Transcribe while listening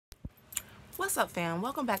What's up, fam?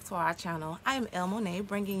 Welcome back to our channel. I am El Monet,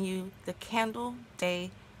 bringing you the Candle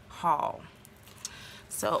Day haul.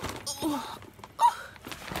 So,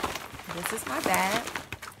 this is my bag.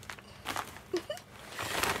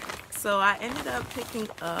 So I ended up picking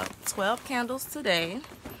up 12 candles today.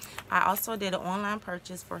 I also did an online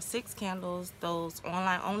purchase for 6 candles, those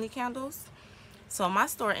online only candles. So my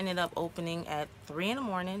store ended up opening at 3 in the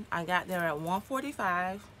morning. I got there at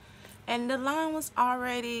 1:45. And the line was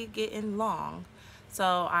already getting long.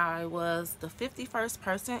 So I was the 51st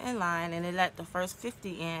person in line, and they let the first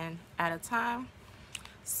 50 in at a time.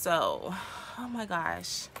 So, oh my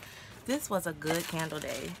gosh, this was a good candle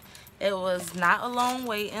day. It was not a long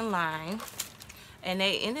wait in line, and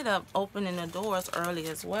they ended up opening the doors early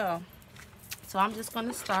as well. So I'm just going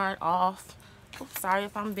to start off, oops, sorry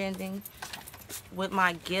if I'm bending, with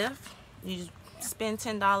my gift. You spend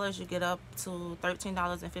 $10, you get up to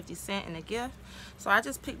 $13.50 in a gift. So I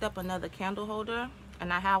just picked up another candle holder,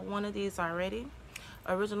 and I have one of these already.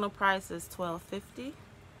 Original price is $12.50.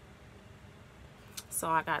 So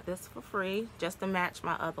I got this for free just to match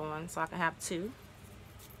my other one, so I can have 2.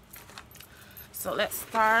 So let's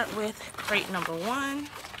start with crate number 1.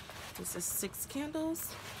 This is 6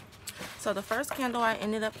 candles. So the first candle I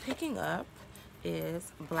ended up picking up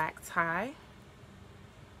is Black Tie.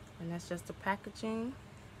 And that's just the packaging.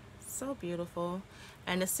 So beautiful.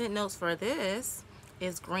 And the scent notes for this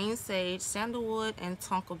is green sage, sandalwood, and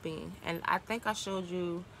tonka bean. And I think I showed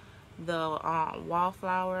you the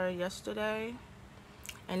wallflower yesterday.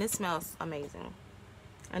 And it smells amazing.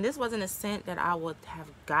 And this wasn't a scent that I would have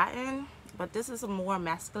gotten, but this is a more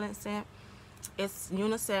masculine scent. It's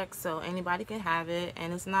unisex, so anybody can have it.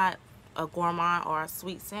 And it's not a gourmand or a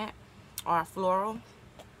sweet scent or a floral.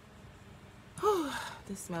 Whew,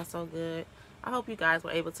 this smells so good. I hope you guys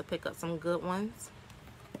were able to pick up some good ones.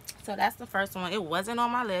 So that's the first one. It wasn't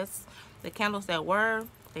on my list. The candles that were,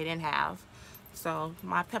 they didn't have. So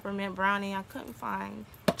my peppermint brownie I couldn't find.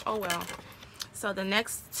 Oh well. So the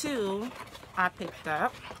next 2 I picked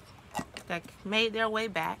up that made their way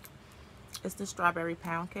back is the strawberry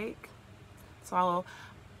pound cake. So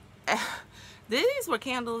these were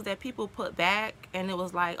candles that people put back, and it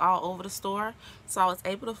was like all over the store. So I was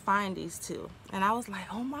able to find these 2, and I was like,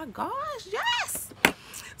 oh my gosh, yes!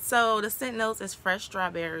 So the scent notes is fresh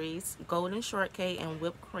strawberries, golden shortcake, and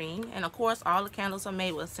whipped cream. And of course all the candles are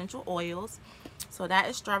made with essential oils. So that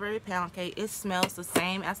is strawberry pound cake. It smells the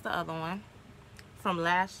same as the other one from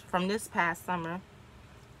this past summer,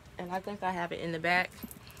 and I think I have it in the back.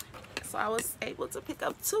 So I was able to pick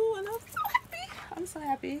up 2, and I'm so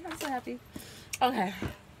happy. Okay,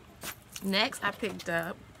 next I picked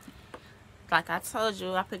up, like I told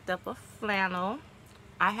you, I picked up a flannel.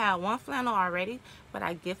 I had one flannel already, but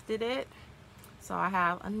I gifted it, so I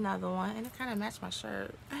have another one, and it kind of matched my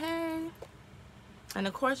shirt. Hey, and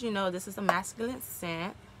of course, you know this is a masculine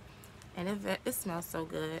scent, and it smells so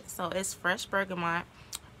good. So it's fresh bergamot,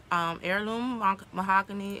 heirloom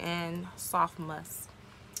mahogany, and soft musk.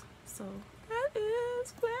 So that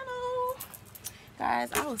is flannel.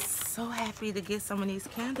 Guys, I was so happy to get some of these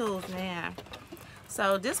candles, man.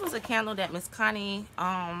 So this was a candle that Miss Connie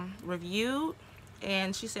reviewed,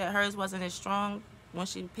 and she said hers wasn't as strong when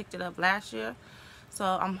she picked it up last year. So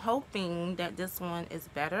I'm hoping that this one is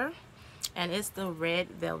better. And it's the red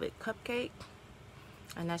velvet cupcake,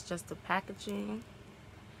 and that's just the packaging,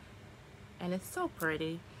 and it's so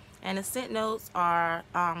pretty. And the scent notes are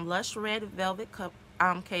lush red velvet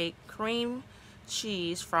cake, cream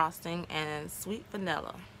cheese frosting, and sweet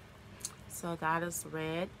vanilla. So that is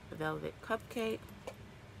red velvet cupcake.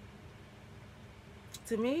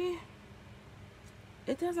 To me,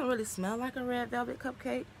 it doesn't really smell like a red velvet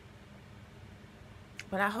cupcake,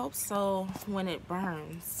 but I hope so when it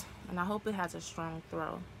burns, and I hope it has a strong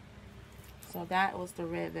throw. So that was the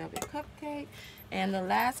red velvet cupcake. And the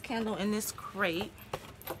last candle in this crate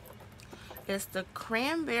is the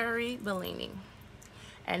cranberry Bellini.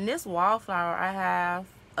 And this wallflower I have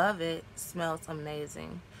of it smells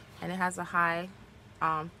amazing, and it has a high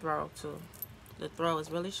throw too. The throw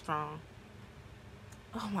is really strong.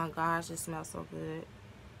 Oh my gosh, it smells so good.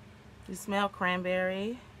 You smell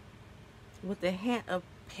cranberry with a hint of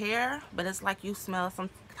pear, but it's like you smell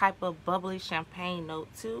some type of bubbly champagne note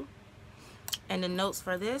too. And the notes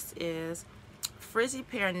for this is frizzy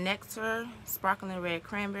pear nectar, sparkling red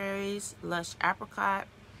cranberries, lush apricot,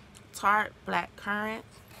 tart black currant.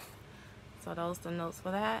 So those are the notes for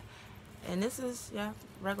that. And this is, yeah,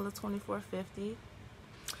 regular $24.50.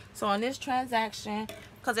 So on this transaction,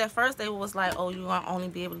 because at first they was like, oh, you're gonna only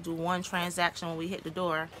be able to do 1 transaction when we hit the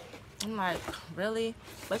door. I'm like, really?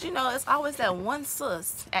 But you know, it's always that one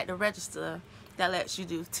sus at the register that lets you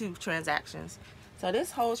do 2 transactions. So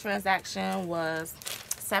this whole transaction was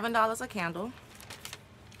 $7 a candle,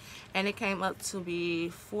 and it came up to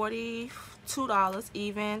be $42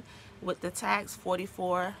 even with the tax,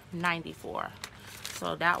 $44.94.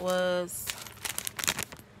 So that was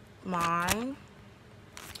mine.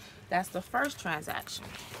 That's the first transaction.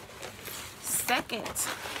 Second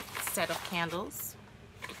set of candles,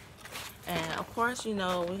 and of course, you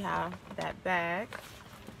know, we have that bag.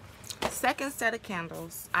 Second set of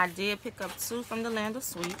candles, I did pick up 2 from the Land of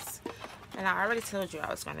Sweets, and I already told you I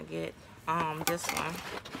was gonna get this one.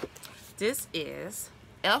 This is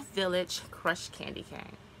Elf Village Crushed Candy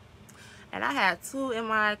Cane, and I had 2 in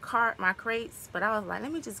my cart, my crates, but I was like,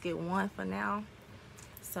 let me just get 1 for now.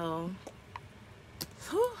 So,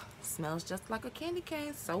 whew, smells just like a candy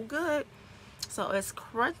cane, so good. So it's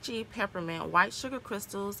crunchy peppermint, white sugar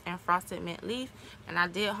crystals, and frosted mint leaf. And I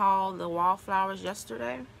did haul the wallflowers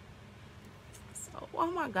yesterday. So,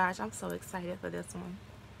 oh my gosh, I'm so excited for this one.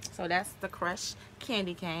 So that's the crushed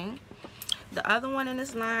candy cane. The other one in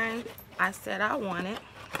this line, I said I wanted,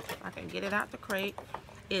 if I can get it out the crate,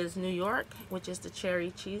 is New York, which is the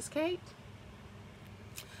cherry cheesecake.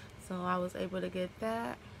 So I was able to get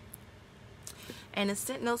that. And the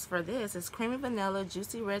scent notes for this is creamy vanilla,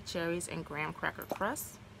 juicy red cherries, and graham cracker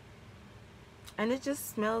crust. And it just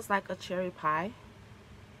smells like a cherry pie.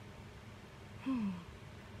 I'm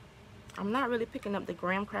not really picking up the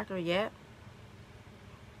graham cracker yet,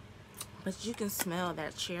 but you can smell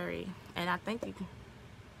that cherry. And I think you can,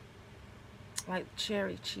 like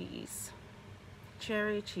cherry cheese.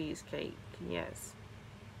 Cherry cheesecake, yes.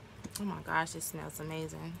 Oh my gosh, it smells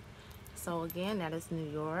amazing. So again, that is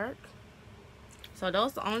New York. So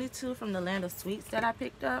those are the only 2 from the Land of Sweets that I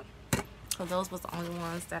picked up. So those was the only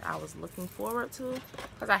ones that I was looking forward to.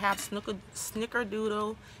 Because I have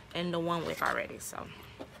Snickerdoodle and the 1 Wick already. So,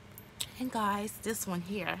 and guys, this one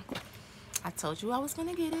here, I told you I was going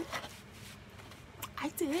to get it. I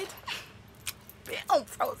did. On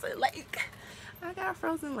Frozen Lake. I got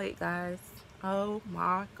Frozen Lake, guys. Oh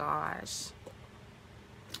my gosh.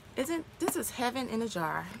 This is heaven in a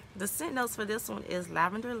jar. The scent notes for this one is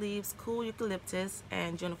lavender leaves, cool eucalyptus,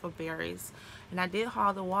 and juniper berries. And I did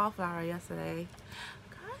haul the wallflower yesterday.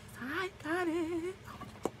 Guys, I got it.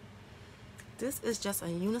 This is just a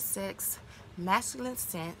unisex, masculine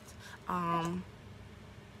scent.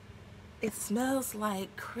 It smells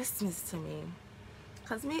like Christmas to me.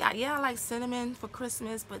 Cause me, yeah, I like cinnamon for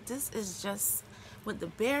Christmas, but this is just with the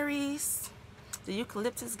berries. The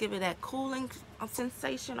eucalyptus give it that cooling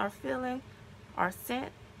sensation or feeling or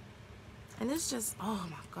scent. And it's just, oh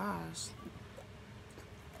my gosh.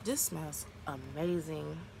 This smells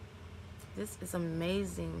amazing. This is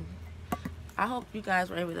amazing. I hope you guys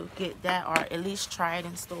were able to get that or at least try it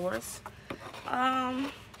in stores.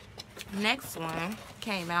 Next one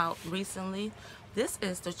came out recently. This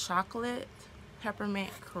is the chocolate peppermint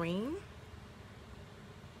cream.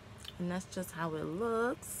 And that's just how it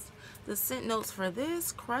looks. The scent notes for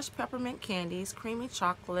this: crushed peppermint candies, creamy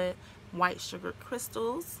chocolate, white sugar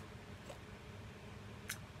crystals.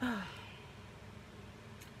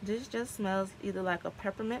 This just smells either like a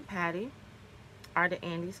peppermint patty or the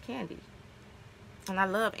Andes candy. And I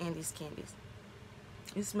love Andes candies.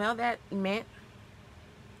 You smell that mint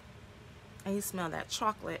and you smell that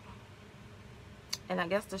chocolate. And I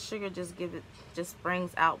guess the sugar just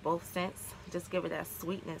brings out both scents. Just give it that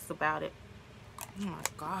sweetness about it. Oh my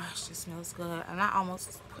gosh, it smells good. And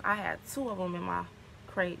I had 2 of them in my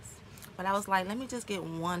crates. But I was like, let me just get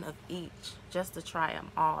 1 of each just to try them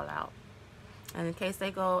all out. And in case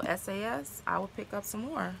they go SAS, I will pick up some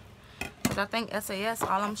more. Because I think SAS,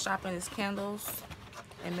 all I'm shopping is candles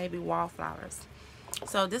and maybe wallflowers.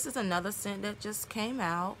 So this is another scent that just came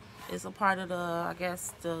out. It's a part of the, I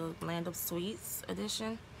guess, the Land of Sweets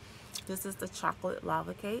edition. This is the chocolate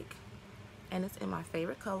lava cake. And it's in my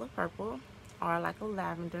favorite color, purple, or like a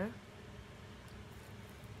lavender.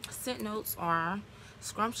 Scent notes are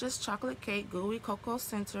scrumptious chocolate cake, gooey cocoa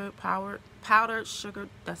centered, powdered sugar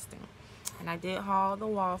dusting. And I did haul the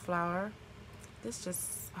wallflower. This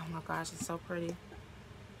just, oh my gosh, it's so pretty.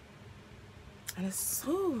 And it's,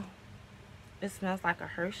 ooh, it smells like a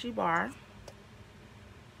Hershey bar.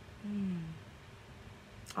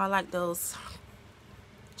 I like those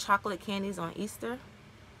chocolate candies on Easter.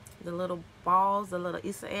 The little balls, the little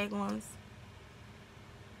Easter egg ones.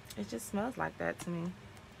 It just smells like that to me.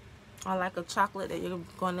 Or like a chocolate that you're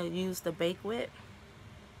going to use to bake with.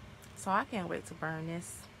 So I can't wait to burn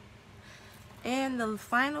this. And the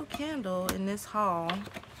final candle in this haul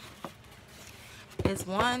is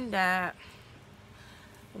one that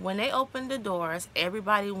when they opened the doors,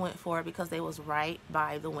 everybody went for it because they was right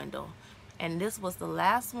by the window. and this was the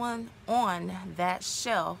last one on that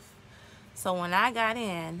shelf. So when I got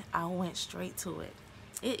in, I went straight to it.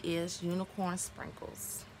 It is unicorn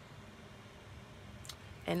sprinkles.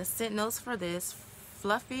 And the scent notes for this: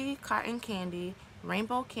 fluffy cotton candy,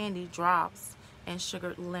 rainbow candy drops, and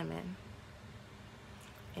sugared lemon.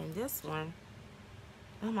 And this one,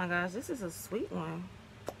 oh my gosh, this is a sweet one.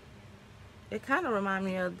 It kind of reminds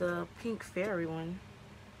me of the pink fairy one.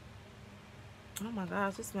 Oh my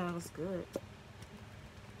gosh, this smells good.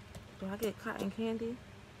 Do I get cotton candy?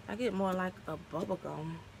 I get more like a bubble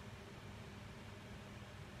gum.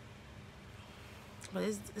 But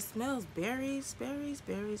it smells berries.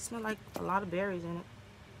 It smells like a lot of berries in it.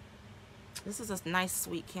 This is a nice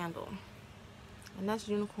sweet candle. And that's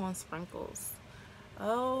unicorn sprinkles.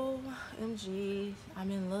 OMG, I'm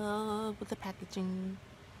in love with the packaging.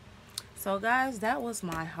 So guys, that was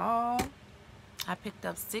my haul. I picked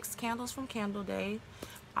up 6 candles from Candle Day.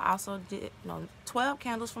 I also did 12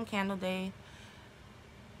 candles from Candle Day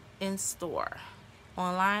in store.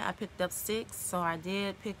 Online I picked up 6, so I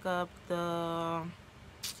did pick up the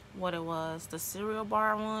the cereal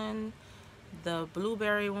bar one, the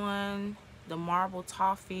blueberry one, the marble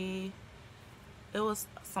toffee. It was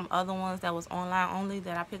some other ones that was online only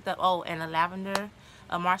that I picked up. Oh, and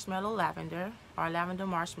a marshmallow lavender, or lavender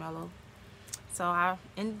marshmallow. So I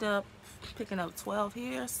ended up picking up 12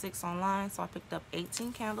 here, 6 online, so I picked up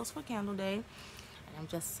 18 candles for Candle Day. And I'm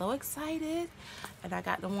just so excited, and I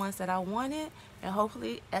got the ones that I wanted, and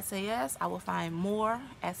hopefully SAS I will find more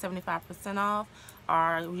at 75% off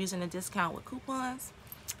or using a discount with coupons.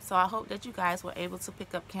 So I hope that you guys were able to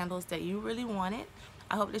pick up candles that you really wanted.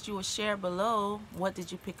 I hope that you will share below, what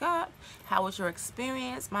did you pick up, how was your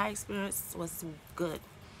experience. My experience was good.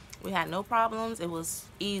 We had no problems. It was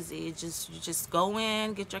easy. You just go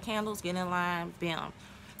in, get your candles, get in line, bam.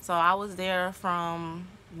 So I was there from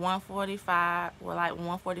 1:45, well, like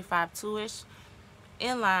 1:45, 2ish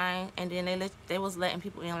in line, and then they was letting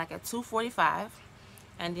people in like at 2:45,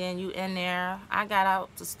 and then you in there. I got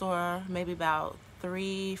out the store maybe about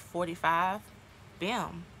 3:45.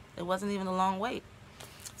 Bam. It wasn't even a long wait.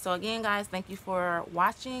 So again, guys, thank you for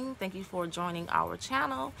watching. Thank you for joining our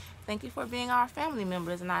channel. Thank you for being our family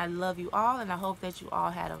members, and I love you all, and I hope that you all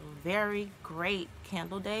had a very great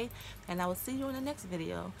Candle Day, and I will see you in the next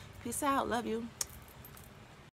video. Peace out. Love you.